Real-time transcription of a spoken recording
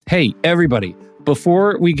Hey, everybody.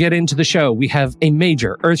 Before we get into the show, we have a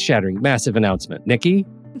major, earth-shattering, massive announcement. Nikki?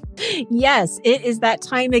 Yes, it is that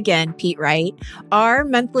time again, Pete Wright. Our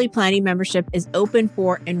monthly planning membership is open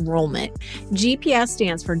for enrollment. GPS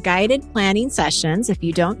stands for Guided Planning Sessions, if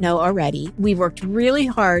you don't know already. We've worked really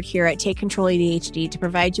hard here at Take Control ADHD to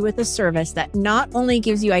provide you with a service that not only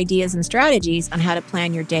gives you ideas and strategies on how to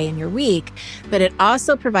plan your day and your week, but it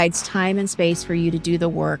also provides time and space for you to do the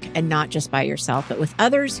work, and not just by yourself, but with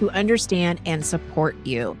others who understand and support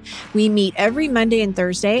you. We meet every Monday and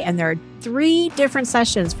Thursday, and there are 3 different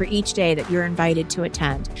sessions for each day that you're invited to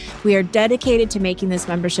attend. We are dedicated to making this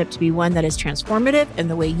membership to be one that is transformative in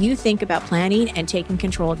the way you think about planning and taking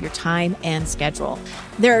control of your time and schedule.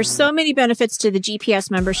 There are so many benefits to the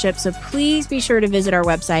GPS membership, so please be sure to visit our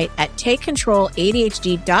website at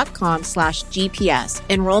takecontroladhd.com/GPS.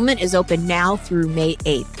 Enrollment is open now through May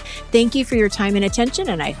 8th. Thank you for your time and attention,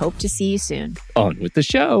 and I hope to see you soon. On with the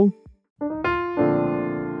show.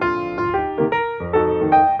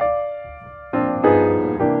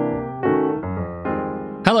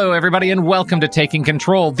 Hello, everybody, and welcome to Taking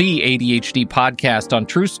Control, the ADHD podcast on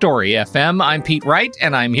True Story FM. I'm Pete Wright,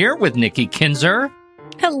 and I'm here with Nikki Kinzer.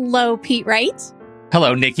 Hello, Pete Wright.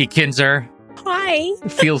 Hello, Nikki Kinzer. Hi.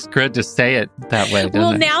 It feels good to say it that way, doesn't it?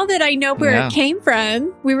 Well, now that I know where it came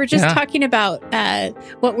from, we were just talking about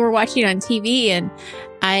what we're watching on TV, and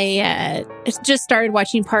I just started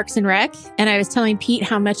watching Parks and Rec, and I was telling Pete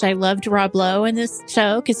how much I loved Rob Lowe in this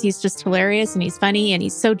show because he's just hilarious, and he's funny, and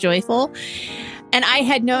he's so joyful. And I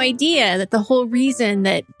had no idea that the whole reason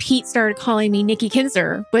that Pete started calling me Nikki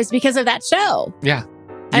Kinzer was because of that show. Yeah,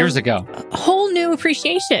 years ago. A whole new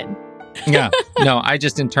appreciation. Yeah, no, I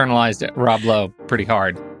just internalized it, Rob Lowe, pretty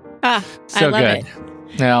hard. I So love good. it.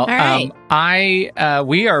 Well, All right.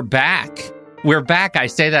 We are back. We're back. I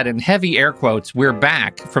say that in heavy air quotes. We're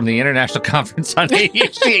back from the International Conference on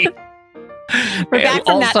ADHD. We're back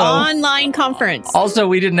from that online conference. Also,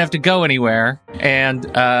 we didn't have to go anywhere, and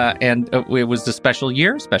it was a special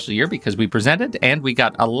year because we presented, and we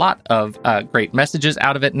got a lot of great messages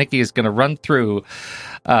out of it. Nikki is going to run through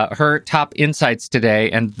her top insights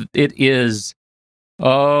today, and it is,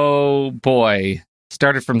 oh boy,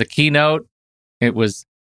 started from the keynote. It was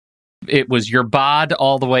your bod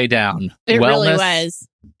all the way down. It Wellness really was.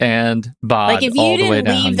 And bod like if all you the way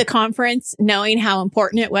didn't down. leave the conference knowing how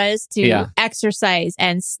important it was to exercise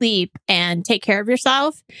and sleep and take care of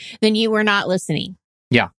yourself, then you were not listening.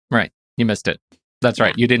 Yeah, right. You missed it. That's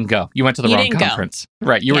right. You didn't go. You went to the wrong conference.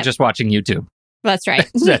 Right. You were just watching YouTube. That's right.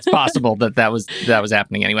 That's possible that was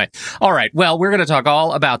happening anyway. All right. Well, we're going to talk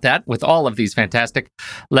all about that with all of these fantastic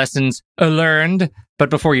lessons learned. But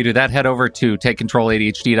before you do that, head over to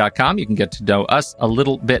takecontroladhd.com. You can get to know us a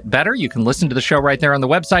little bit better. You can listen to the show right there on the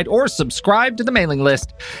website or subscribe to the mailing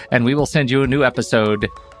list, and we will send you a new episode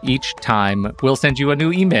each time. We'll send you a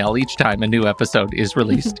new email each time a new episode is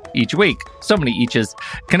released each week. So many eaches.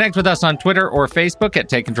 Connect with us on Twitter or Facebook at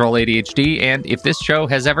Take Control ADHD. And if this show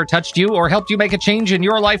has ever touched you or helped you make a change in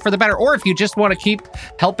your life for the better, or if you just want to keep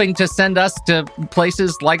helping to send us to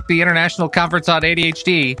places like the International Conference on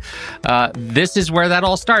ADHD, this is where that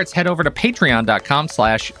all starts. Head over to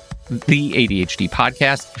patreon.com/the ADHD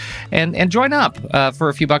podcast and join up for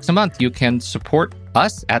a few bucks a month. You can support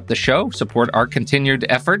us at the show, support our continued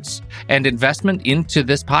efforts and investment into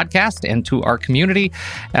this podcast and to our community.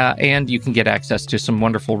 And you can get access to some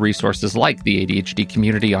wonderful resources like the ADHD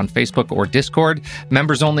community on Facebook or Discord,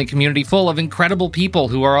 members-only community full of incredible people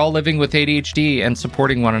who are all living with ADHD and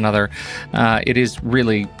supporting one another. It is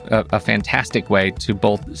really a fantastic way to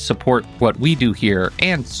both support what we do here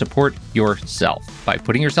and support yourself by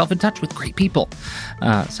putting yourself in touch with great people.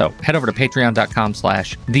 So head over to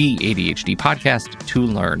patreon.com/the ADHD podcast to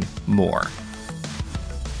learn more.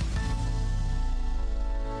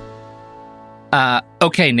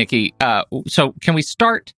 Okay, Nikki. So can we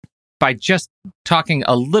start by just talking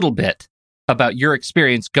a little bit about your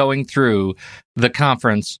experience going through the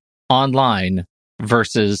conference online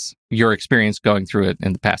versus your experience going through it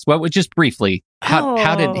in the past? Well, just briefly,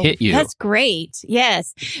 how did it hit you? That's great.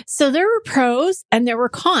 Yes. So there were pros and there were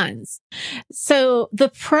cons. So the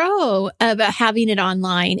pro of having it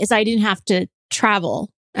online is I didn't have to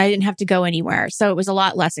travel. I didn't have to go anywhere. So it was a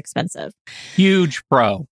lot less expensive. Huge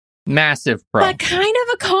pro. Massive pro. But kind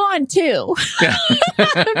of a con too.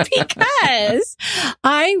 Because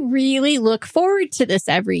I really look forward to this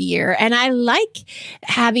every year. And I like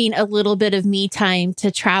having a little bit of me time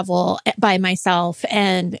to travel by myself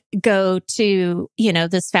and go to,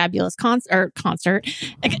 this fabulous concert.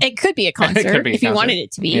 It could be a concert if you wanted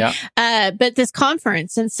it to be. Yeah. But this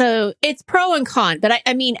conference. And so it's pro and con. But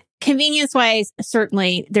I mean, convenience wise,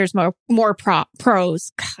 certainly there's more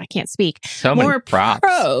pros. God, I can't speak. So many props.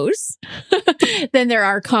 Pros than there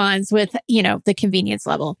are cons with, the convenience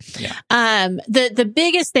level. Yeah. The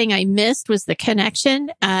biggest thing I missed was the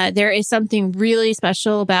connection. There is something really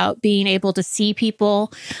special about being able to see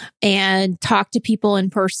people and talk to people in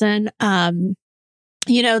person.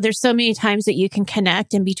 There's so many times that you can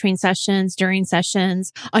connect in between sessions, during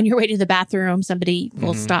sessions, on your way to the bathroom. Somebody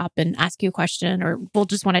will stop and ask you a question, or will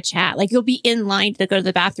just want to chat. Like, you'll be in line to go to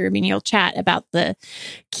the bathroom and you'll chat about the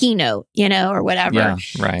keynote, or whatever. Yeah,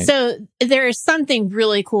 right. So there is something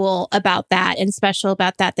really cool about that and special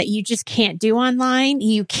about that you just can't do online.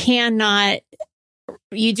 You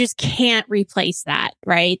just can't replace that,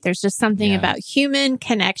 right? There's just something about human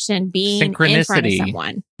connection, being in front of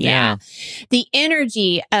someone. Yeah. The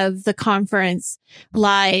energy of the conference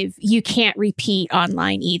live, you can't repeat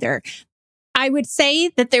online either. I would say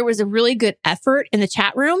that there was a really good effort in the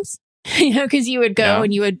chat rooms, because you would go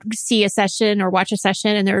and you would see a session or watch a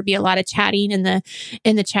session, and there would be a lot of chatting in the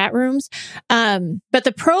chat rooms. But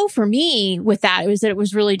the pro for me with that was that it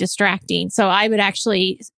was really distracting. So I would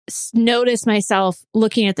actually notice myself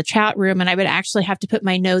looking at the chat room, and I would actually have to put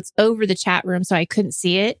my notes over the chat room so I couldn't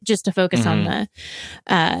see it, just to focus on the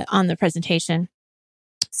presentation.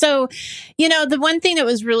 So, the one thing that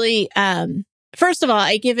was really, first of all,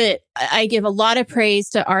 I give a lot of praise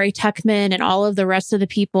to Ari Tuckman and all of the rest of the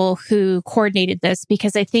people who coordinated this,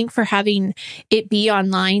 because I think for having it be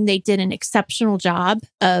online, they did an exceptional job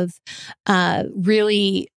of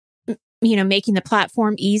really, making the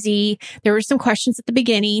platform easy. There were some questions at the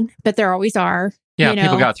beginning, but there always are. Yeah,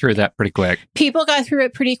 people got through that pretty quick. People got through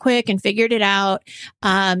it pretty quick and figured it out.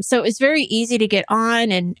 So it was very easy to get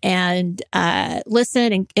on and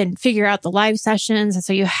listen and figure out the live sessions. And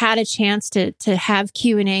so you had a chance to have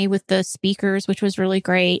Q&A with the speakers, which was really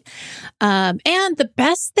great. And the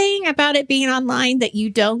best thing about it being online that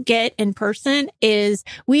you don't get in person is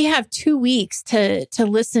we have 2 weeks to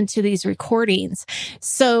listen to these recordings.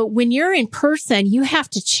 So when you're in person, you have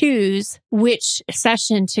to choose which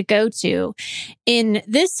session to go to. In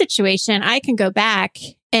this situation, I can go back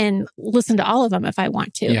and listen to all of them if I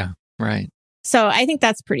want to. Yeah, right. So I think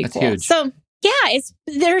that's pretty cool. Huge. So yeah,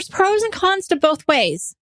 there's pros and cons to both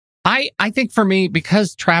ways. I think for me,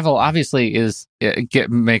 because travel obviously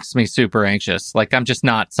makes me super anxious. Like, I'm just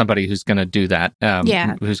not somebody who's going to do that.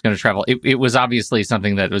 Who's going to travel. It was obviously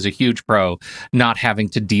something that was a huge pro, not having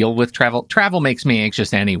to deal with travel. Travel makes me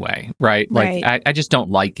anxious anyway, right? Like, I just don't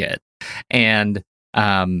like it.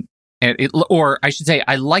 Or I should say,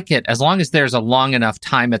 I like it as long as there's a long enough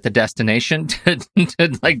time at the destination to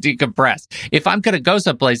like decompress. If I'm going to go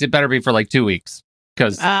someplace, it better be for like 2 weeks,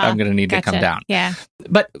 because I'm going to need to come down. Yeah.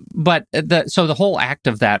 But so the whole act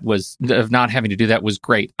of that of not having to do that was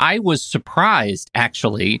great. I was surprised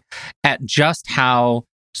actually at just how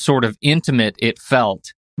sort of intimate it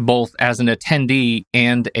felt, both as an attendee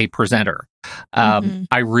and a presenter.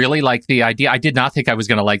 I really like the idea. I did not think I was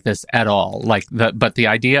going to like this at all. But the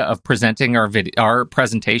idea of presenting our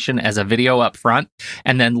presentation as a video up front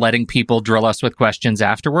and then letting people drill us with questions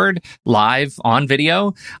afterward, live on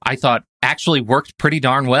video, I thought actually worked pretty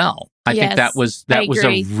darn well. I think that was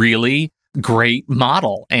a really great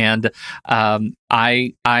model, and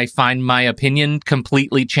I find my opinion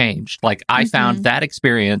completely changed. Like, I found that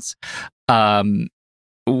experience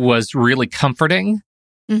was really comforting.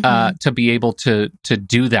 To be able to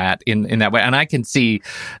do that in that way. And I can see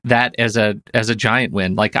that as a giant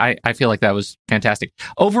win. Like, I feel like that was fantastic.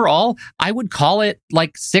 Overall, I would call it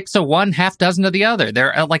like 6 of one, half dozen of the other.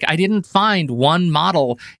 I didn't find one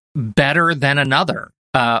model better than another.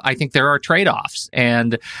 I think there are trade-offs,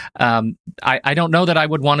 and I don't know that I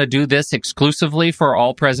would want to do this exclusively for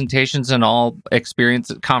all presentations and all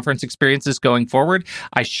conference experiences going forward.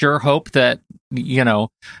 I sure hope that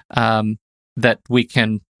that we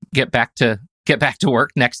can get back to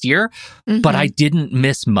work next year, but I didn't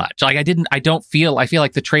miss much. Like, I feel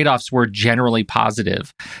like the trade-offs were generally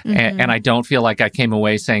positive, and I don't feel like I came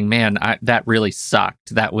away saying, man, that really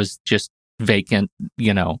sucked. That was just vacant,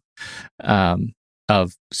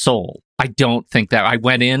 of soul. I don't think that. I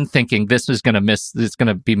went in thinking this is going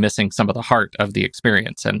to be missing some of the heart of the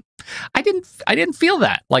experience, and I didn't feel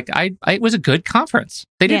that. Like, it was a good conference.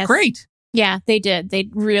 They did great. Yeah, they did. They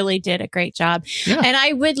really did a great job. Yeah. And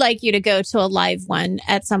I would like you to go to a live one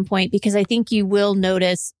at some point, because I think you will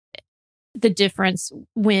notice the difference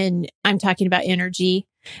when I'm talking about energy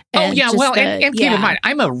And keep in mind,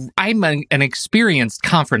 I'm an experienced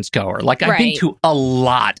conference goer. Like I've been to a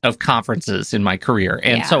lot of conferences in my career,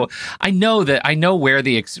 and so I know where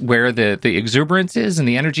the exuberance is and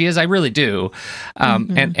the energy is. I really do,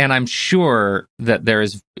 and I'm sure that there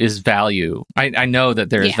is value. I know that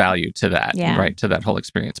there is value to that, right, to that whole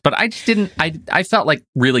experience. But I just didn't. I felt like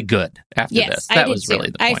really good after this. That was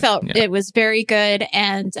really the point. I felt it was very good,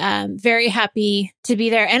 and very happy to be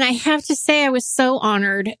there. And I have to say, I was so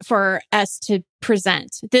honored for us to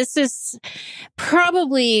present. This is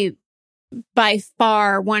probably by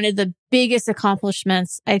far one of the biggest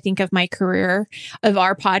accomplishments, I think, of my career, of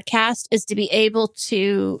our podcast, is to be able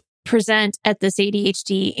to present at this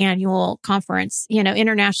ADHD annual conference,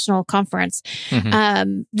 international conference.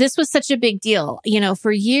 This was such a big deal,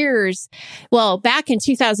 for years. Well, back in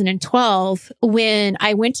 2012, when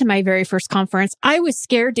I went to my very first conference, I was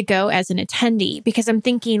scared to go as an attendee because I'm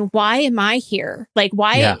thinking, why am I here? Like,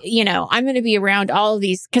 why, I'm going to be around all of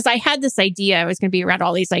these, because I had this idea I was going to be around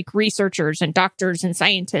all these like researchers and doctors and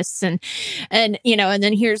scientists and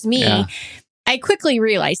then here's me. Yeah. I quickly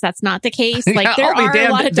realized that's not the case. Like there are a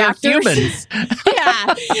lot of doctors. Humans.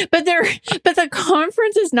 but the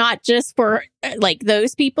conference is not just for like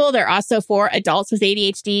those people. They're also for adults with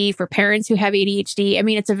ADHD, for parents who have ADHD. I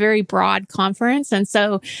mean, it's a very broad conference. And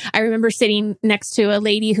so I remember sitting next to a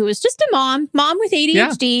lady who was just a mom with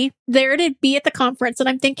ADHD, there to be at the conference. And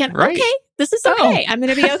I'm thinking, okay, this is okay. I'm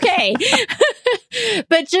going to be okay.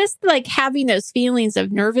 But just like having those feelings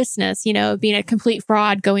of nervousness, being a complete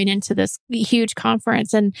fraud going into this huge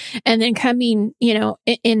conference and then coming,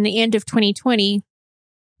 in the end of 2020,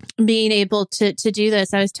 being able to do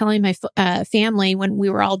this. I was telling my family when we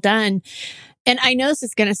were all done, and I know this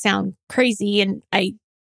is going to sound crazy, and I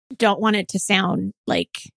don't want it to sound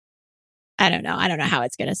like, I don't know how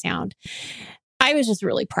it's going to sound. I was just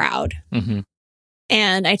really proud.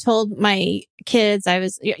 And I told my kids, I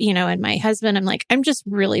was, and my husband, I'm like, I'm just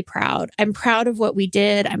really proud. I'm proud of what we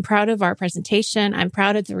did. I'm proud of our presentation. I'm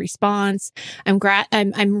proud of the response. I'm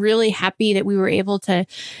really happy that we were able to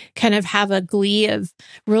kind of have a glee of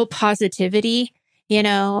real positivity, in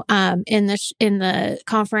the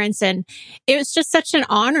conference. And it was just such an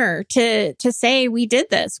honor to say we did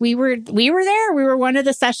this. We were there. We were one of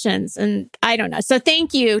the sessions, and I don't know. So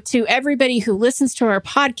thank you to everybody who listens to our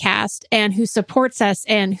podcast and who supports us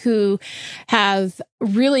and who have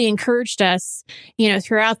really encouraged us,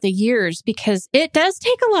 throughout the years, because it does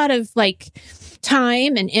take a lot of like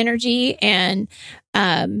time and energy and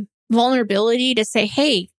vulnerability to say,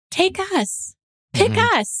 hey, take us, pick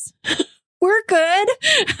us. We're good.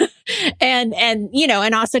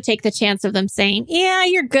 and also take the chance of them saying, yeah,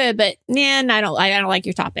 you're good, but I don't like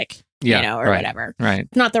your topic, or whatever. Right.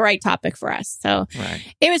 It's not the right topic for us. So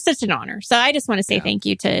it was such an honor. So I just want to say thank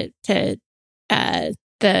you to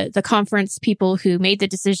the conference people who made the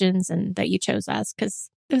decisions and that you chose us, because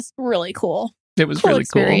it was really cool. It was cool really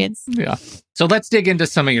experience. Cool. Yeah. So let's dig into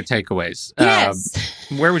some of your takeaways. Yes.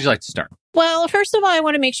 Where would you like to start? Well, first of all, I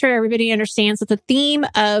want to make sure everybody understands that the theme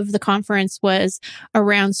of the conference was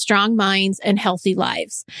around strong minds and healthy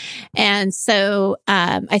lives. And so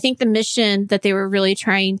I think the mission that they were really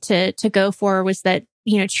trying to go for was that,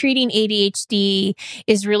 treating ADHD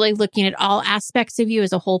is really looking at all aspects of you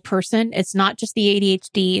as a whole person. It's not just the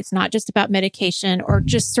ADHD. It's not just about medication or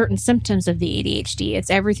just certain symptoms of the ADHD. It's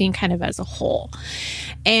everything kind of as a whole.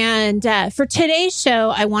 And for today's show,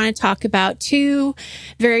 I want to talk about two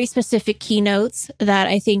very specific keynotes that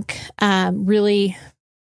I think really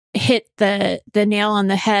hit the nail on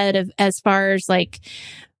the head of as far as like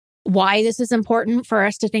why this is important for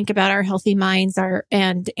us to think about our healthy minds,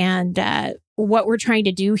 and what we're trying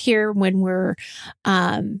to do here when we're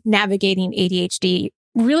navigating ADHD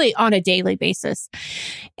really on a daily basis.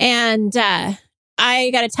 And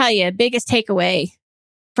I got to tell you, biggest takeaway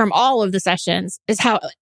from all of the sessions is how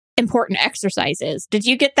important exercise is. Did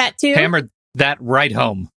you get that too? Hammered that right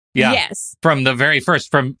home. Yeah. Yes. From the very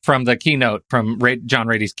first, from the keynote, from John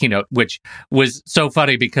Rady's keynote, which was so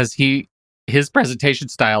funny because his presentation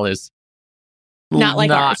style is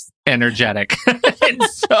not ours. Energetic. And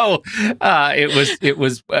so it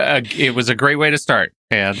was a great way to start,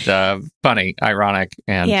 and funny, ironic,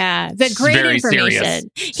 and but great very information.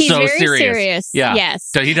 Serious. He's so very serious. Yeah. Yes.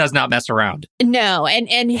 So he does not mess around. No,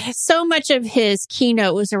 and so much of his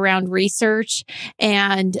keynote was around research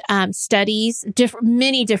and studies,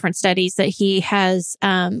 many different studies that he has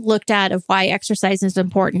looked at of why exercise is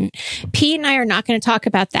important. Pete and I are not going to talk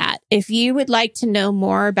about that. If you would like to know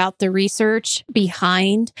more about the research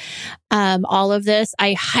behind all of this,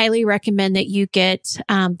 I highly recommend that you get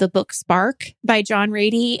the book Spark by John Rady.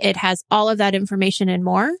 Rady, it has all of that information and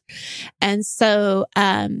more. And so,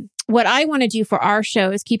 what I want to do for our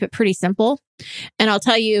show is keep it pretty simple. And I'll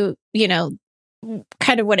tell you,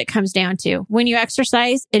 kind of what it comes down to. When you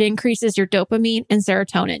exercise, it increases your dopamine and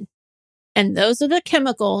serotonin. And those are the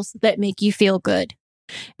chemicals that make you feel good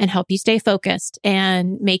and help you stay focused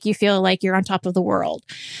and make you feel like you're on top of the world.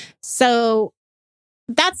 So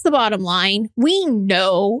that's the bottom line. We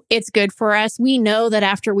know it's good for us. We know that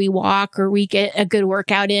after we walk or we get a good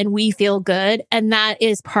workout in, we feel good. And that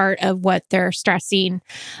is part of what they're stressing,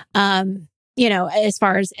 as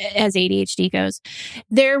far as ADHD goes.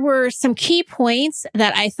 There were some key points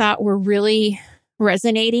that I thought were really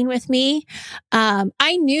resonating with me.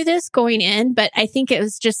 I knew this going in, but I think it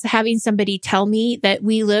was just having somebody tell me that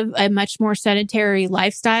we live a much more sedentary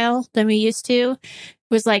lifestyle than we used to.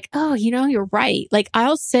 Was like, oh, you're right. Like,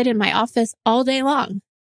 I'll sit in my office all day long,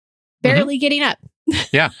 barely getting up.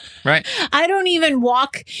 Yeah, right. I don't even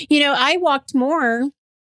walk. I walked more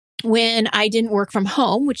when I didn't work from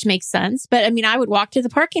home, which makes sense. But I would walk to the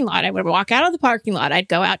parking lot. I would walk out of the parking lot. I'd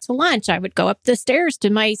go out to lunch. I would go up the stairs to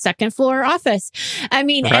my second floor office.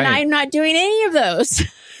 And I'm not doing any of those.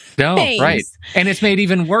 No, things. Right. And it's made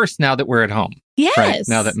even worse now that we're at home. Yes. Right?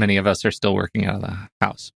 Now that many of us are still working out of the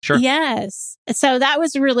house. Sure. Yes. So that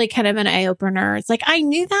was really kind of an eye opener. It's like, I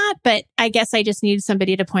knew that, but I guess I just needed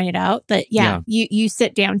somebody to point it out that, you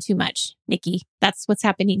sit down too much, Nikki. That's what's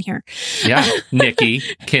happening here. Yeah. Nikki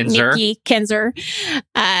Kinzer.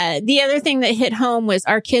 The other thing that hit home was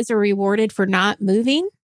our kids are rewarded for not moving.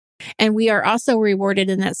 And we are also rewarded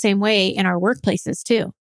in that same way in our workplaces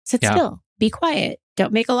too. Sit still, be quiet.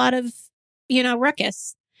 Don't make a lot of,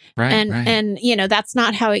 ruckus. Right. And that's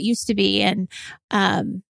not how it used to be. And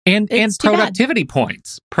productivity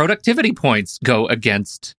points. Productivity points go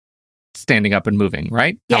against standing up and moving,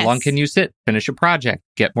 right? Yes. How long can you sit, finish a project,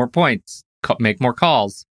 get more points, make more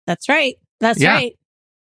calls? That's right. Right.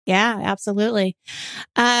 Yeah, absolutely.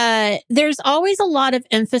 There's always a lot of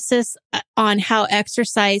emphasis on how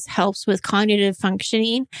exercise helps with cognitive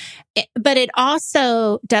functioning, but it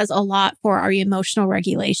also does a lot for our emotional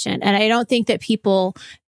regulation. And I don't think that people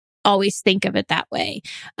always think of it that way.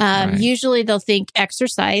 Right. Usually they'll think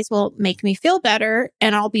exercise will make me feel better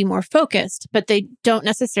and I'll be more focused, but they don't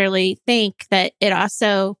necessarily think that it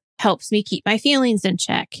also helps me keep my feelings in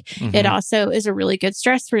check. Mm-hmm. It also is a really good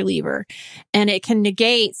stress reliever, and it can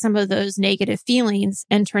negate some of those negative feelings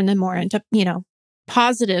and turn them more into,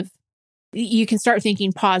 positive. You can start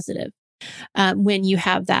thinking positive when you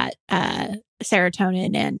have that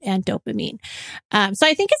serotonin and dopamine. So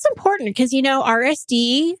I think it's important because,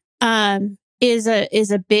 RSD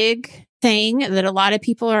is a big thing that a lot of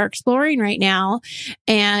people are exploring right now.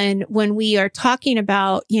 And when we are talking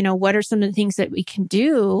about, what are some of the things that we can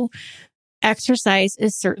do, exercise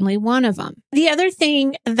is certainly one of them. The other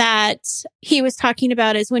thing that he was talking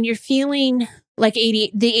about is when you're feeling like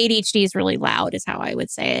the ADHD is really loud, is how I would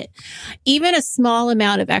say it. Even a small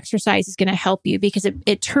amount of exercise is going to help you because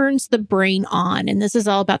it turns the brain on. And this is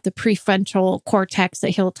all about the prefrontal cortex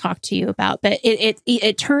that he'll talk to you about. But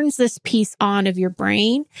it turns this piece on of your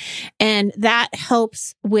brain, and that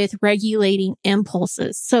helps with regulating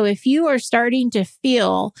impulses. So if you are starting to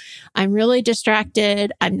feel, I'm really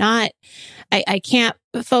distracted, I can't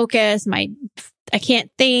focus, I can't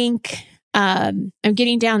think, I'm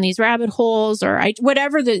getting down these rabbit holes, or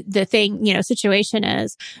whatever the thing, situation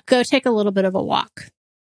is, go take a little bit of a walk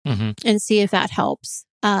and see if that helps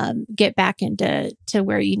get back into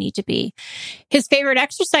where you need to be. His favorite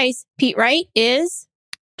exercise, Pete Wright, is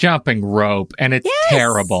jumping rope, and it's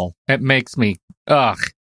terrible. It makes me,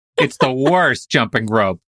 it's the worst jumping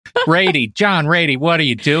rope. John Rady, what are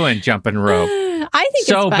you doing jumping rope? I think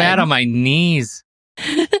so it's fun. bad on my knees.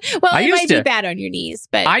 Well, it might be bad on your knees,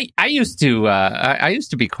 but I used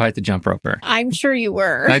to be quite the jump roper. I'm sure you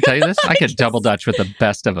were. Can I tell you this? I could double dutch with the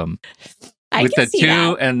best of them. With the two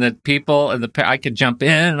that. And the people and I could jump in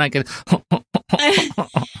and I could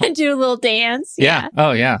do a little dance. Yeah.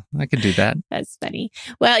 Oh yeah. I could do that. That's funny.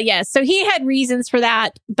 Well, yes. So he had reasons for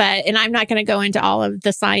that, and I'm not going to go into all of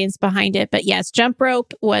the science behind it, but yes, jump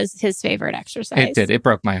rope was his favorite exercise. It did. It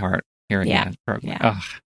broke my heart hearing that. Yeah.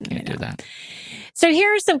 Can't do that. So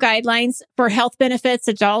here are some guidelines for health benefits.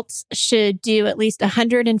 Adults should do at least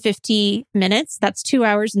 150 minutes. That's 2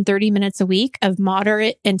 hours and 30 minutes a week of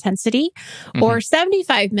moderate intensity, or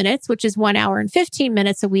 75 minutes, which is 1 hour and 15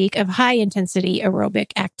 minutes a week of high intensity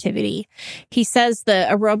aerobic activity. He says the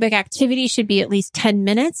aerobic activity should be at least 10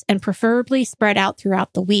 minutes and preferably spread out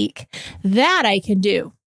throughout the week. That I can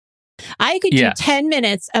do. I could do 10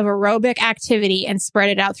 minutes of aerobic activity and spread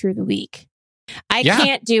it out through the week. I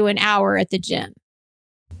can't do an hour at the gym.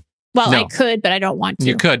 Well, No. I could, but I don't want to.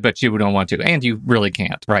 You could, but you don't want to. And you really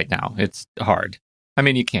can't right now. It's hard. I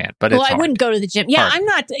mean, you can't, but Well, it's I hard. wouldn't go to the gym. Yeah, Hard. I'm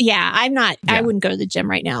not. Yeah, I'm not. Yeah. I wouldn't go to the gym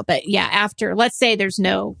right now. But yeah, after, let's say there's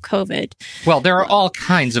no COVID. Well, there are all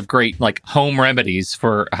kinds of great like home remedies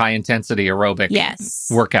for high intensity aerobic Yes.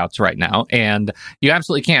 workouts right now, and you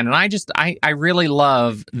absolutely can. And I really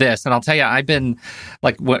love this, and I'll tell you, I've been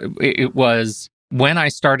like, it was when I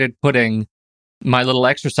started putting my little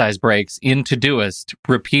exercise breaks into Doist,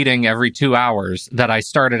 repeating every 2 hours, that I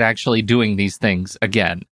started actually doing these things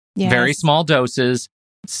again. Yes. Very small doses.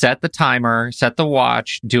 Set the timer, set the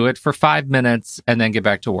watch, do it for 5 minutes, and then get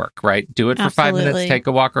back to work, right? Do it for 5 minutes, Absolutely. take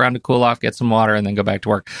a walk around to cool off, get some water, and then go back to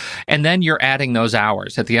work. And then you're adding those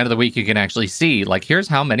hours. At the end of the week, you can actually see, like, here's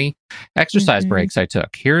how many exercise Mhm. breaks I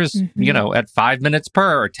took. Here's, Mhm. at 5 minutes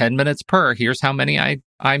per or 10 minutes per, here's how many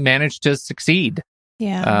I managed to succeed.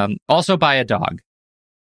 Yeah. Also buy a dog.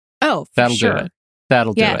 Oh, for That'll sure. do it.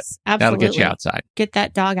 That'll do it. Yes, absolutely. That'll get you outside. Get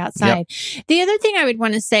that dog outside. The other thing I would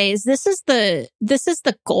want to say is this is the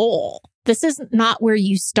goal. This is not where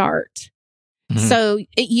you start. Mhm. So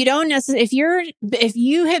you don't necessarily, if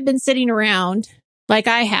you have been sitting around like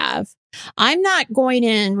I have, I'm not going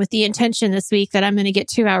in with the intention this week that I'm going to get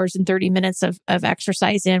 2 hours and 30 minutes of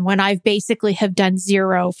exercise in when I've basically have done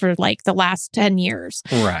zero for like the last 10 years.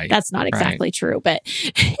 Right. That's not exactly true, but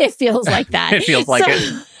it feels like that. It feels like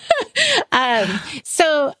it.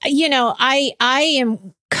 So, I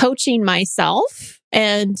am coaching myself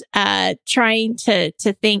and trying to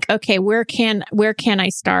think, okay, where can I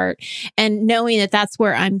start, and knowing that that's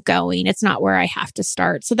where I'm going. It's not where I have to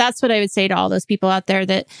start. So that's what I would say to all those people out there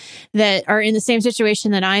that are in the same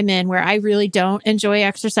situation that I'm in, where I really don't enjoy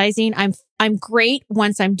exercising. I'm great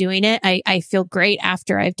once I'm doing it. I feel great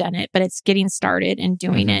after I've done it, but it's getting started and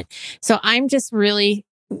doing Mhm. it. So I'm just really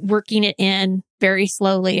working it in very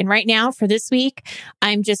slowly. And right now for this week,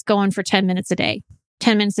 I'm just going for 10 minutes a day.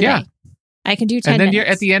 10 minutes a Yeah. day. I can do 10 And then minutes. you're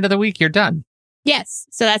at the end of the week, you're done. Yes.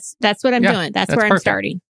 So that's what I'm Yeah, doing. That's that's where I'm perfect.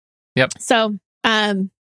 starting. Yep. So, and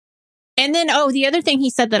then, the other thing he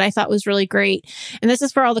said that I thought was really great, and this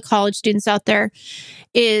is for all the college students out there,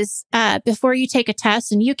 is before you take a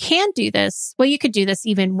test, and you can do this. Well, you could do this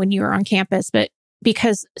even when you're on campus, but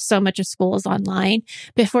because so much of school is online,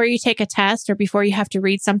 before you take a test or before you have to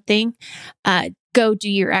read something, go do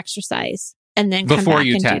your exercise. And then come Before back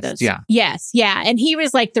you and test, do those. yeah. Yes. Yeah. And he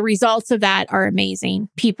was like, the results of that are amazing.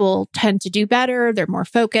 People tend to do better. They're more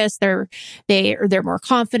focused. They're more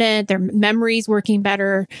confident. Their memory's working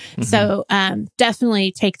better. Mhm. So,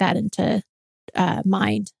 definitely take that into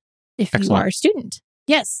mind if you Excellent. are a student.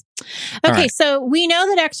 Yes. All Okay. right. So we know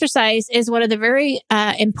that exercise is one of the very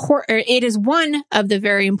important, it is one of the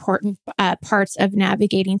very important parts of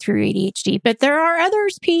navigating through ADHD, but there are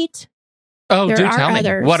others, Pete. Oh, There do are tell me.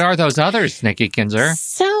 others. What are those others, Nikki Kinzer?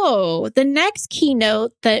 So the next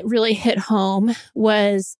keynote that really hit home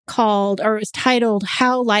was titled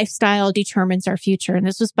How Lifestyle Determines Our Future. And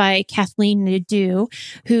this was by Kathleen Nadeau,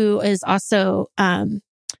 who is also been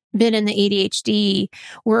in the ADHD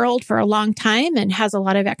world for a long time and has a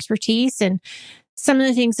lot of expertise. And some of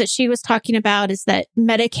the things that she was talking about is that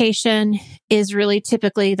medication is really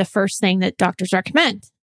typically the first thing that doctors recommend.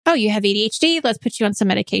 Oh, you have ADHD, let's put you on some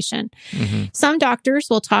medication. Mhm. Some doctors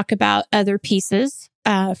will talk about other pieces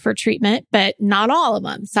for treatment, but not all of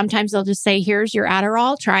them. Sometimes they'll just say, here's your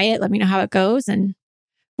Adderall, try it, let me know how it goes, and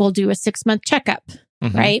we'll do a 6-month checkup,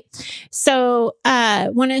 Mhm. right? So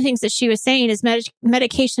one of the things that she was saying is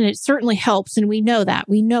medication, it certainly helps, and we know that.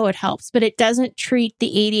 We know it helps, but it doesn't treat the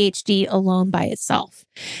ADHD alone by itself.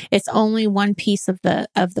 It's only one piece of the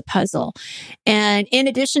puzzle. And in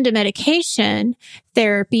addition to medication,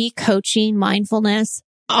 therapy, coaching, mindfulness,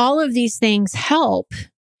 all of these things help,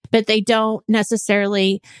 but they don't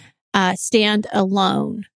necessarily stand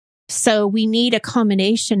alone. So we need a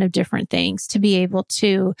combination of different things to be able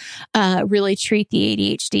to really treat the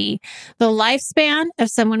ADHD. The lifespan of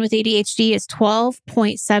someone with ADHD is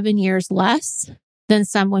 12.7 years less than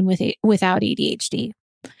someone without ADHD.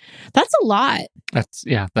 That's a lot. That's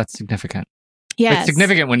significant. Yes. It's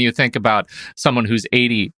significant when you think about someone who's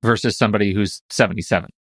 80 versus somebody who's 77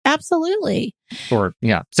 Absolutely. or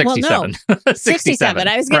 67. Well, no. 67.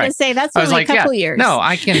 I was going Right. to say that's I was only like, a couple years. No,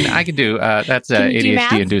 I can do that's Can you do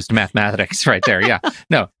math? ADHD induced mathematics right there. Yeah.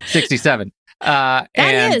 No, 67. That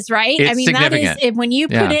is right. it's I mean, that significant. is when you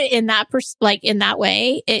put Yeah. it in that in that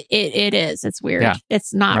way, it is. It's weird. Yeah.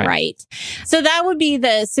 It's not Right. right. So that would be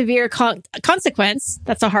the severe consequence.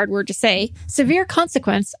 That's a hard word to say. Severe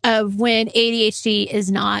consequence of when ADHD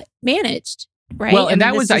is not managed. Right. Well, and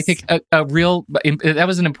that this was, I is- think, that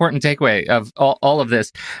was an important takeaway of all of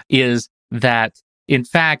this is that, in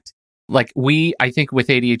fact, I think with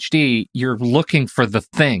ADHD, you're looking for the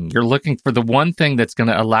thing. You're looking for the one thing that's going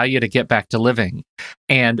to allow you to get back to living.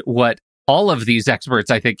 And what all of these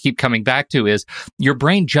experts, I think, keep coming back to is your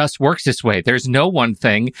brain just works this way. There's no one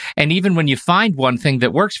thing. And even when you find one thing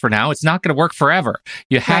that works for now, it's not going to work forever.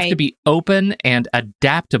 You have to be open and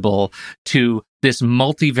adaptable to this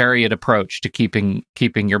multivariate approach to keeping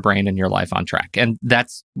your brain and your life on track. And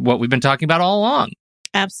that's what we've been talking about all along.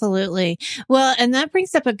 Absolutely. Well, and that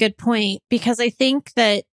brings up a good point, because I think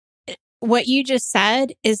that what you just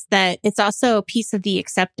said is that it's also a piece of the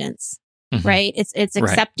acceptance, right? It's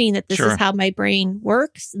accepting that this is how my brain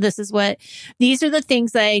works. These are the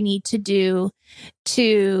things that I need to do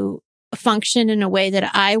to function in a way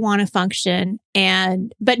that I want to function,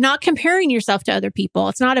 but not comparing yourself to other people.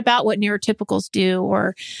 It's not about what neurotypicals do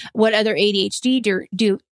or what other ADHDers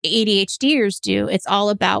do. It's all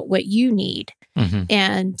about what you need.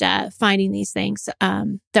 And finding these things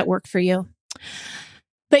that work for you.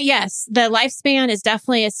 But yes, the lifespan is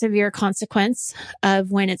definitely a severe consequence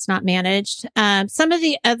of when it's not managed. Some of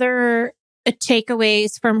the other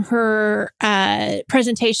takeaways from her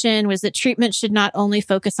presentation was that treatment should not only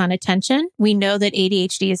focus on attention. We know that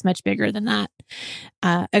ADHD is much bigger than that.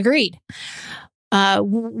 Agreed.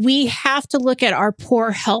 We have to look at our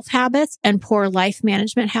poor health habits and poor life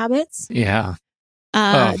management habits. Yeah.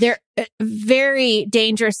 They're a very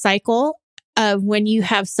dangerous cycle of when you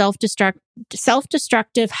have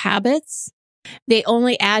self-destructive habits. They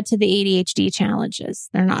only add to the ADHD challenges.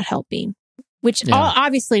 They're not helping, which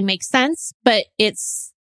obviously makes sense, but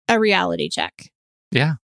it's a reality check.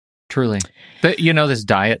 Yeah, truly. But this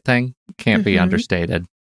diet thing can't be understated.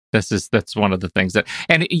 That's one of the things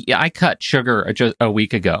and I cut sugar just a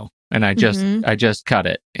week ago, and I just cut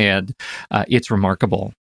it, and it's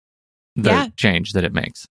remarkable. The change that it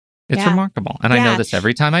makes. It's remarkable. And I know this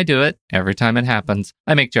every time I do it, every time it happens.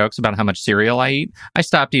 I make jokes about how much cereal I eat. I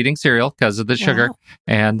stopped eating cereal because of the sugar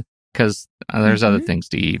and because there's other things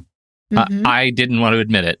to eat. I didn't want to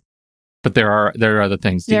admit it, but there are other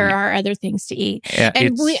things to eat. There are other things to eat.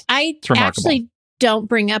 And I actually don't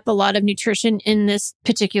bring up a lot of nutrition in this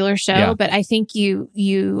particular show, but I think you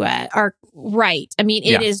are right. I mean,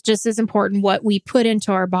 it is just as important what we put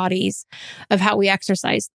into our bodies of how we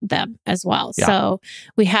exercise them as well. Yeah. So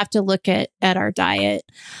we have to look at our diet.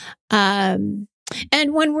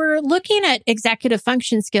 And when we're looking at executive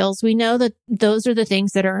function skills, we know that those are the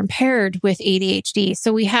things that are impaired with ADHD.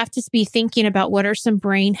 So we have to be thinking about what are some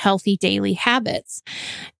brain healthy daily habits,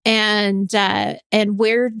 and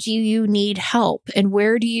where do you need help, and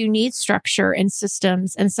where do you need structure and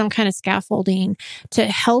systems and some kind of scaffolding to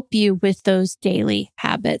help you with those daily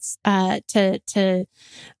habits, to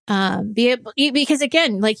be able, because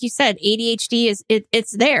again, like you said, ADHD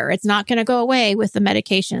it's there. It's not going to go away with the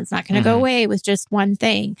medication. It's not going to go away with just one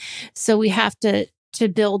thing. So we have to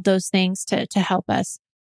build those things to help us.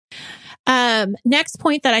 Next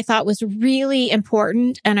point that I thought was really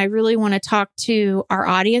important, and I really want to talk to our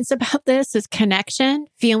audience about this, is connection.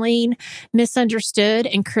 Feeling misunderstood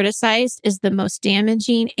and criticized is the most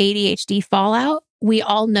damaging ADHD fallout. We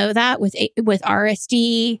all know that with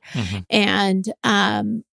RSD and,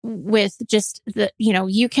 with just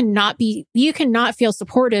you cannot feel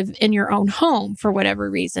supportive in your own home for whatever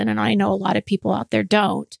reason. And I know a lot of people out there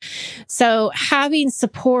don't. So having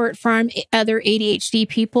support from other ADHD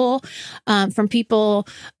people, from people,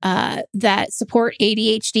 that support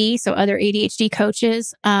ADHD. So other ADHD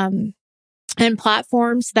coaches, and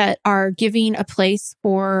platforms that are giving a place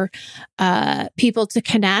for people to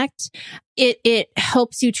connect, it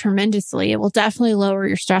helps you tremendously. It will definitely lower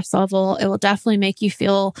your stress level. It will definitely make you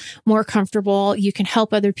feel more comfortable. You can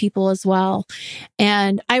help other people as well.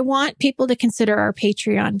 And I want people to consider our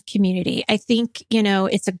Patreon community. I think,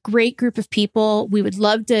 it's a great group of people. We would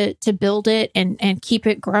love to build it and keep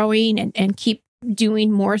it growing and keep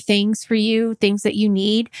doing more things for you, things that you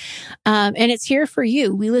need. And it's here for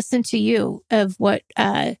you. We listen to you of what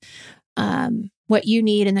you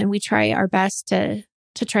need. And then we try our best to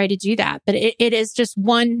try to do that. But it is just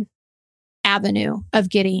one avenue of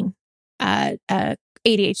getting a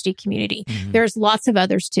ADHD community. There's lots of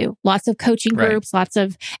others too. Lots of coaching groups, lots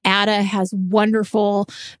of ADA has wonderful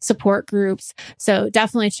support groups. So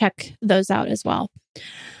definitely check those out as well.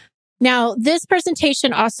 Now, this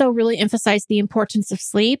presentation also really emphasized the importance of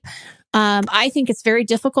sleep. I think it's very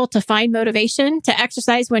difficult to find motivation to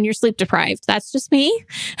exercise when you're sleep deprived. That's just me.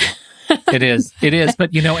 It is.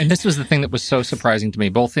 But, and this was the thing that was so surprising to me,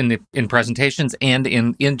 both in presentations and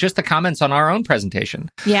in just the comments on our own presentation.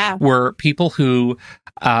 Yeah. Were people who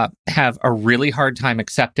have a really hard time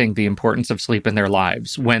accepting the importance of sleep in their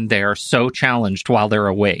lives when they're so challenged while they're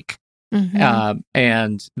awake.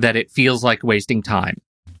 and that it feels like wasting time.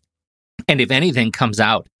 And if anything comes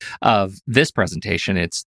out of this presentation,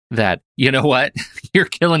 it's that, you know what? You're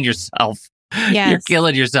killing yourself. Yes. You're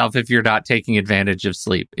killing yourself if you're not taking advantage of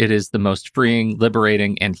sleep. It is the most freeing,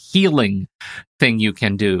 liberating, and healing thing you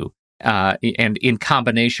can do. And in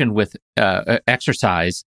combination with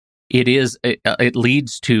exercise, it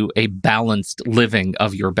leads to a balanced living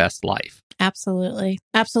of your best life. Absolutely.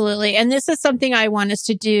 Absolutely. And this is something I want us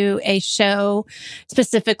to do a show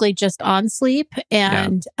specifically just on sleep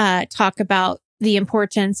and talk about the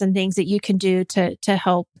importance and things that you can do to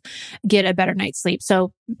help get a better night's sleep.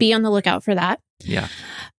 So be on the lookout for that. Yeah.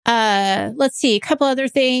 Let's see, a couple other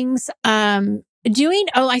things.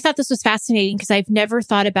 I thought this was fascinating because I've never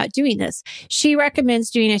thought about doing this. She recommends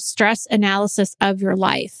doing a stress analysis of your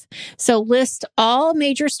life. So list all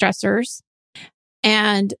major stressors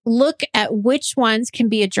and look at which ones can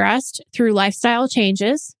be addressed through lifestyle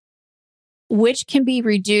changes, which can be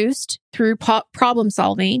reduced through problem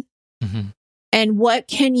solving, and what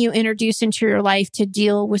can you introduce into your life to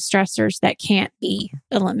deal with stressors that can't be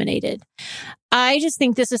eliminated. I just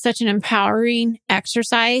think this is such an empowering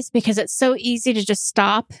exercise because it's so easy to just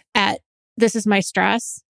stop at this is my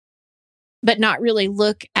stress, but not really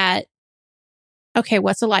look at, okay,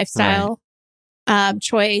 what's a lifestyle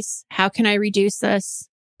choice? How can I reduce this?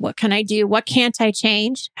 What can I do? What can't I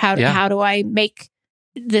change? How do I make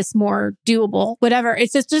this more doable? Whatever.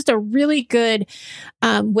 It's just a really good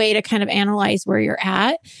way to kind of analyze where you're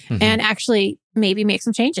at and actually maybe make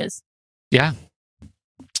some changes. Yeah.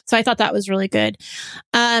 So I thought that was really good.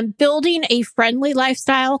 Building a friendly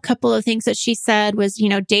lifestyle. A couple of things that she said was,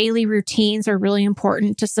 daily routines are really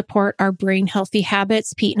important to support our brain healthy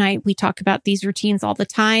habits. Pete and I, we talk about these routines all the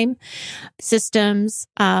time. Systems,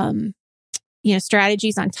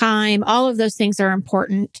 strategies on time, all of those things are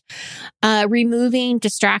important. Removing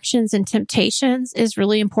distractions and temptations is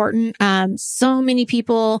really important. So many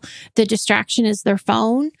people, the distraction is their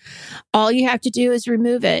phone. All you have to do is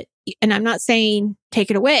remove it. And I'm not saying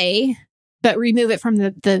take it away, but remove it from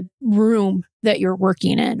the room that you're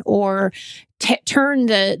working in, or turn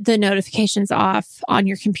the notifications off on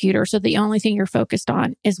your computer. So the only thing you're focused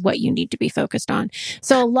on is what you need to be focused on.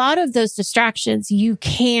 So a lot of those distractions you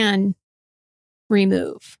can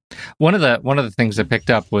remove. One of the things I picked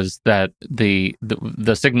up was that the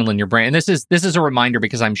signal in your brain, and this is a reminder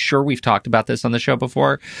because I'm sure we've talked about this on the show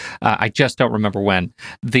before. I just don't remember when.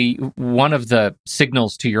 One of the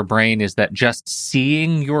signals to your brain is that just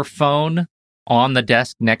seeing your phone on the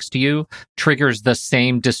desk next to you triggers the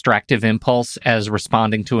same distractive impulse as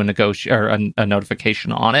responding to a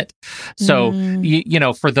notification on it. So,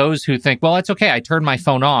 for those who think, well, it's okay, I turn my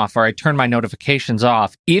phone off or I turn my notifications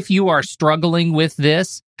off. If you are struggling with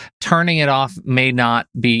this, turning it off may not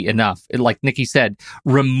be enough. Like Nikki said,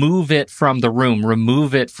 remove it from the room,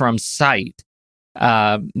 remove it from sight.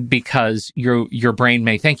 Because your brain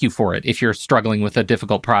may thank you for it. If you're struggling with a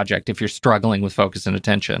difficult project, if you're struggling with focus and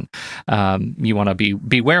attention, you want to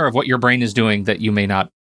beware of what your brain is doing that you may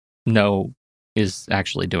not know is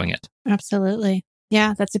actually doing it. Absolutely.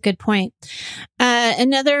 Yeah, that's a good point.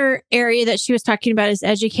 Another area that she was talking about is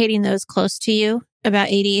educating those close to you about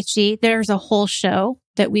ADHD. There's a whole show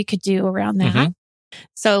that we could do around that.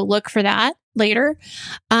 So look for that later.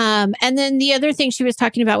 And then the other thing she was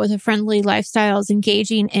talking about with a friendly lifestyle is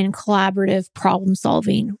engaging in collaborative problem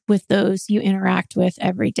solving with those you interact with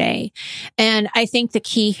every day. And I think the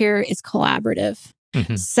key here is collaborative.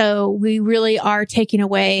 So we really are taking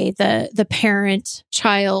away the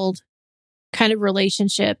parent-child kind of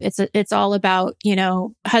relationship. It's all about,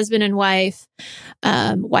 husband and wife,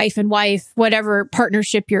 wife and wife, whatever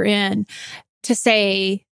partnership you're in, to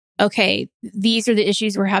say, okay, these are the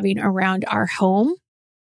issues we're having around our home.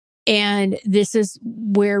 And this is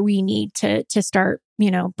where we need to start,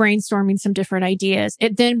 brainstorming some different ideas.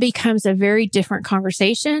 It then becomes a very different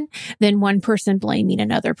conversation than one person blaming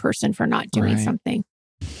another person for not doing something.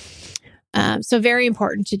 So very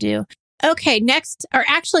important to do. Okay, next, or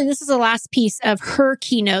actually, this is the last piece of her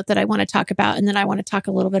keynote that I want to talk about. And then I want to talk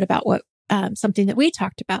a little bit about what something that we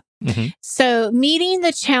talked about. So meeting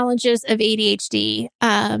the challenges of ADHD.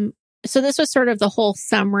 So this was sort of the whole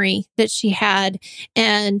summary that she had.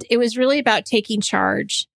 And it was really about taking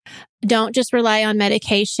charge. Don't just rely on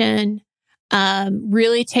medication.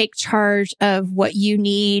 Really take charge of what you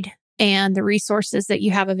need and the resources that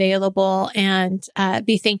you have available, and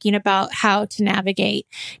be thinking about how to navigate.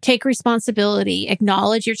 Take responsibility,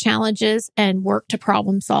 acknowledge your challenges, and work to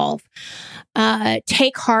problem solve.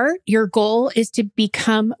 Take heart. Your goal is to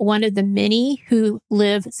become one of the many who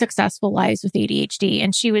live successful lives with ADHD.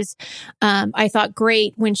 And she was, I thought,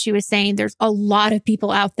 great when she was saying there's a lot of people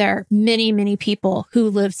out there, many, many people who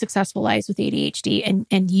live successful lives with ADHD,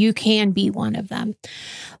 and you can be one of them.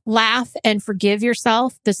 Laugh and forgive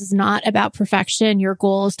yourself. This is not about perfection. Your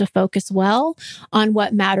goal is to focus well on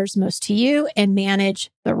what matters most to you and manage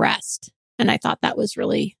the rest. And I thought that was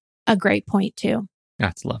really a great point too.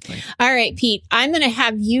 That's lovely. All right, Pete, I'm going to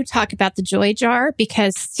have you talk about the Joy Jar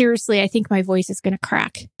because seriously, I think my voice is going to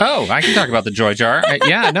crack. Oh, I can talk about the Joy Jar.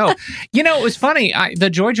 Yeah, no. You know, it was funny. The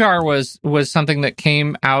Joy Jar was something that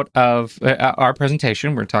came out of our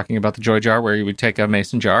presentation. We're talking about the Joy Jar, where you would take a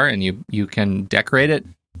mason jar and you can decorate it,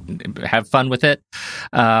 have fun with it.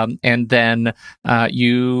 And then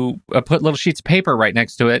you put little sheets of paper right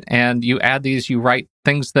next to it, and you add these, you write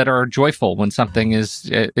things that are joyful when something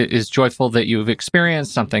is joyful that you've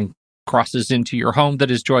experienced, something crosses into your home that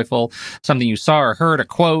is joyful, something you saw or heard, a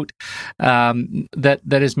quote that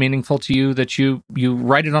is meaningful to you, that you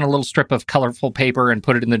write it on a little strip of colorful paper and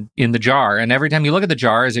put it in the jar. And every time you look at the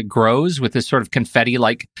jar, as it grows with this sort of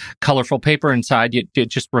confetti-like colorful paper inside, it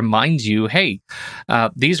just reminds you, hey,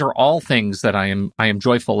 these are all things that I am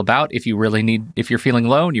joyful about. If you're feeling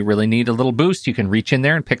low and you really need a little boost, you can reach in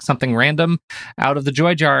there and pick something random out of the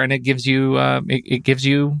Joy Jar, and it gives you it gives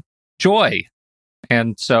you joy.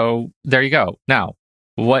 And so there you go. Now,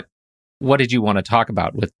 what did you want to talk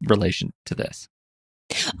about with relation to this?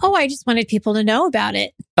 Oh, I just wanted people to know about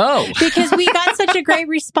it. Oh, because we got such a great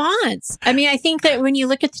response. I mean, I think that when you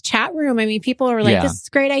look at the chat room, I mean, people are like, this is a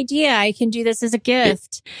great idea. I can do this as a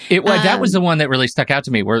gift. That was the one that really stuck out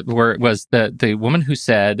to me, where it was the woman who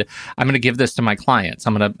said, I'm going to give this to my clients.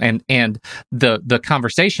 I'm going to, and the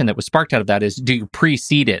conversation that was sparked out of that is, do you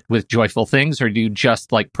precede it with joyful things, or do you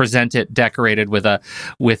just like present it decorated with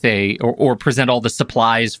or present all the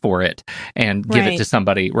supplies for it and give it to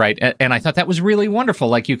somebody, right? And I thought that was really wonderful.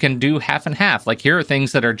 Like, you can do half and half. Like, here are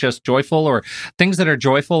things that are just joyful, or things that are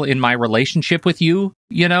joyful in my relationship with you,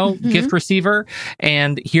 gift receiver.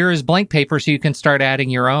 And here is blank paper so you can start adding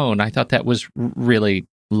your own. I thought that was really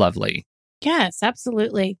lovely. Yes,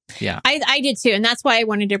 absolutely. Yeah. I did too. And that's why I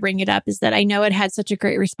wanted to bring it up, is that I know it had such a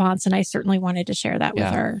great response, and I certainly wanted to share that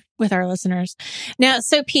with our listeners. Now,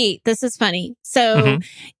 so Pete, this is funny. So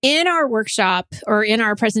in our workshop, or in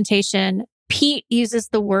our presentation, Pete uses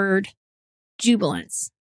the word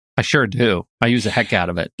jubilance. I sure do. I use the heck out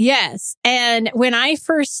of it. Yes. And when I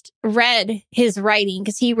first read his writing,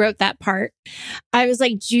 because he wrote that part, I was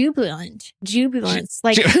like, jubilance.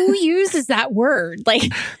 Like, who uses that word? Like,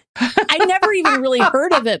 I never even really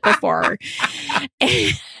heard of it before.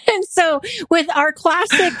 And so with our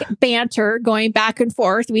classic banter going back and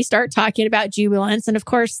forth, we start talking about jubilance. And of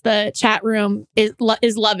course, the chat room is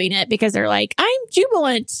loving it, because they're like, I'm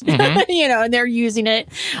jubilant, and they're using it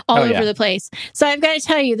all over the place. So I've got to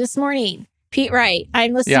tell you, this morning, Pete Wright,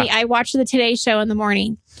 I'm listening. I watched the Today Show in the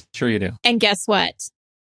morning. Sure you do. And guess what?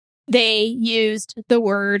 They used the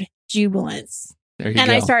word jubilance. There you go.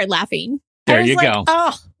 And I started laughing. There you go.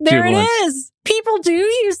 Oh, there Jubilance. it is. People do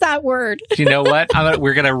use that word. Do you know what?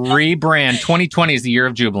 We're going to rebrand. 2020 is the year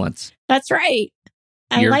of jubilance. That's right.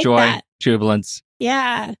 I year like of joy, that. Jubilance.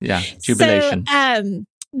 Yeah. Yeah. Jubilation.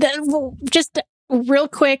 So, just real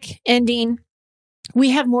quick ending.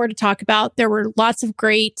 We have more to talk about. There were lots of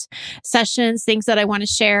great sessions, things that I want to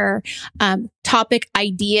share, topic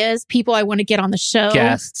ideas, people I want to get on the show.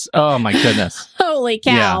 Guests. Oh my goodness. Holy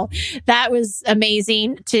cow. Yeah. That was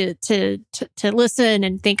amazing to listen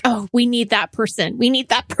and think, oh, we need that person. We need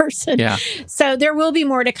that person. Yeah. So there will be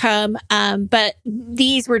more to come. But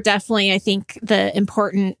these were definitely, I think, the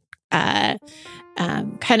important kind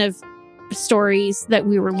of stories that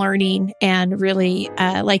we were learning, and really,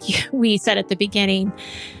 like we said at the beginning,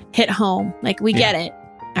 hit home. Like, we get it.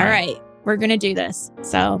 All right. We're going to do this.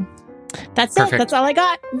 So that's Perfect. It. That's all I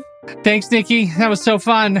got. Thanks, Nikki. That was so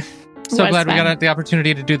fun. So glad we got the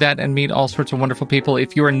opportunity to do that and meet all sorts of wonderful people.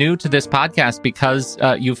 If you are new to this podcast because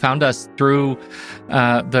you found us through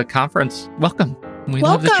the conference, welcome. We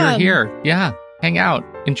love that you're here. Yeah. Hang out,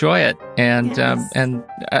 enjoy it, and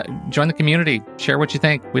join the community. Share what you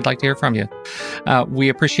think. We'd like to hear from you. We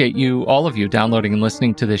appreciate you, all of you, downloading and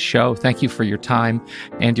listening to this show. Thank you for your time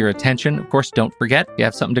and your attention. Of course, don't forget, if you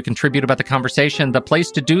have something to contribute about the conversation, the place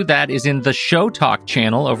to do that is in the Show Talk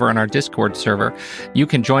channel over on our Discord server. You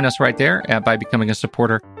can join us right there by becoming a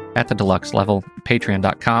supporter at the deluxe level,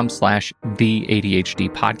 patreon.com/the ADHD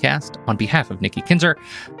podcast. On behalf of Nikki Kinzer,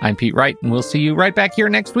 I'm Pete Wright, and we'll see you right back here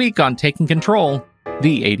next week on Taking Control,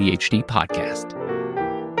 the ADHD podcast.